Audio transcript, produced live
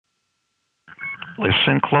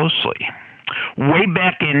Listen closely. Way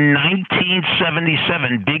back in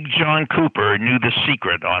 1977, Big John Cooper knew the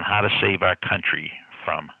secret on how to save our country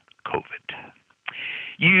from COVID.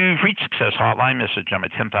 You've reached Success Hotline, message number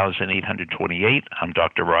 10,828. I'm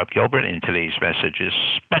Dr. Rob Gilbert, and today's message is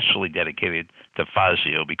specially dedicated to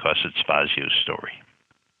Fazio because it's Fazio's story.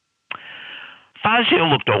 Fazio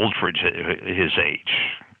looked old for his age.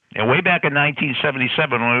 And way back in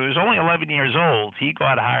 1977, when he was only 11 years old, he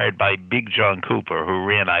got hired by Big John Cooper, who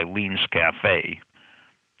ran Eileen's Cafe.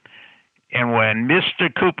 And when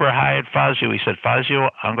Mr. Cooper hired Fazio, he said, Fazio,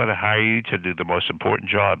 I'm going to hire you to do the most important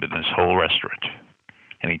job in this whole restaurant.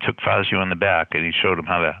 And he took Fazio in the back and he showed him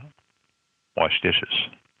how to wash dishes.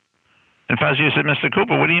 And Fazio said, Mr.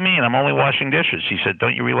 Cooper, what do you mean? I'm only washing dishes. He said,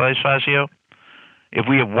 don't you realize, Fazio, if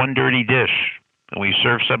we have one dirty dish and we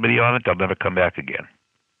serve somebody on it, they'll never come back again.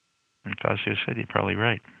 And Fazio said, you're probably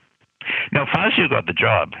right. Now, Fazio got the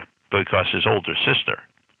job because his older sister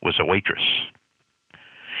was a waitress.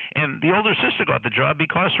 And the older sister got the job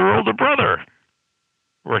because her older brother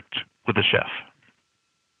worked with the chef.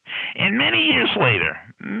 And many years later,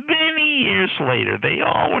 they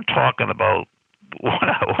all were talking about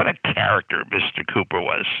what a character Mr. Cooper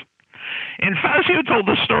was. And Fazio told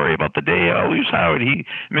the story about the day he was hired.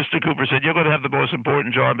 Mr. Cooper said, you're going to have the most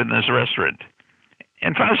important job in this restaurant.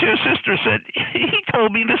 And Fazio's sister said, he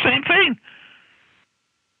told me the same thing.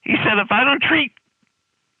 He said, if I don't treat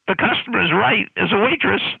the customers right as a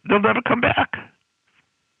waitress, they'll never come back.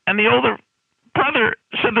 And the older brother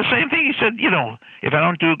said the same thing. He said, if I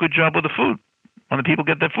don't do a good job with the food, when the people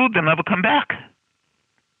get their food, they'll never come back.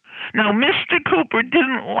 Now, Mr. Cooper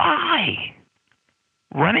didn't lie.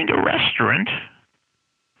 Running a restaurant,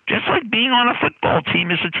 just like being on a football team,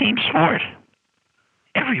 is a team sport.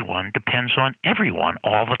 Everyone depends on everyone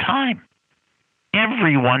all the time.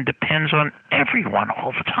 Everyone depends on everyone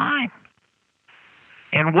all the time.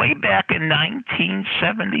 And way back in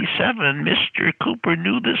 1977, Mr. Cooper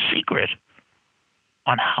knew the secret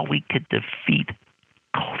on how we could defeat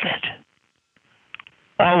COVID.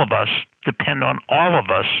 All of us depend on all of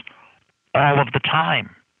us all of the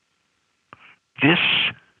time. This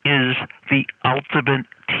is the ultimate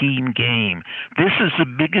team game. This is the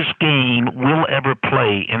biggest game we'll ever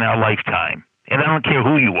play in our lifetime. And I don't care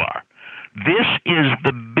who you are. This is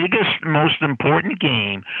the biggest, most important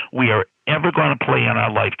game we are ever going to play in our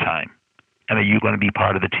lifetime. And are you going to be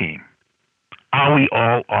part of the team? Are we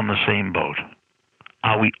all on the same boat?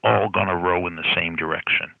 Are we all going to row in the same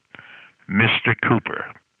direction? Mr.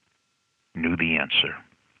 Cooper knew the answer,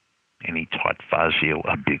 and he taught Fazio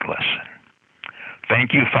a big lesson.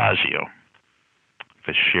 Thank you, Fazio,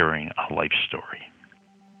 for sharing a life story.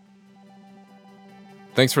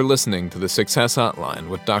 Thanks for listening to the Success Hotline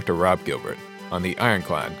with Dr. Rob Gilbert on the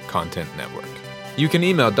Ironclad Content Network. You can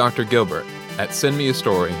email Dr. Gilbert at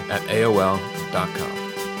sendmeastory@aol.com.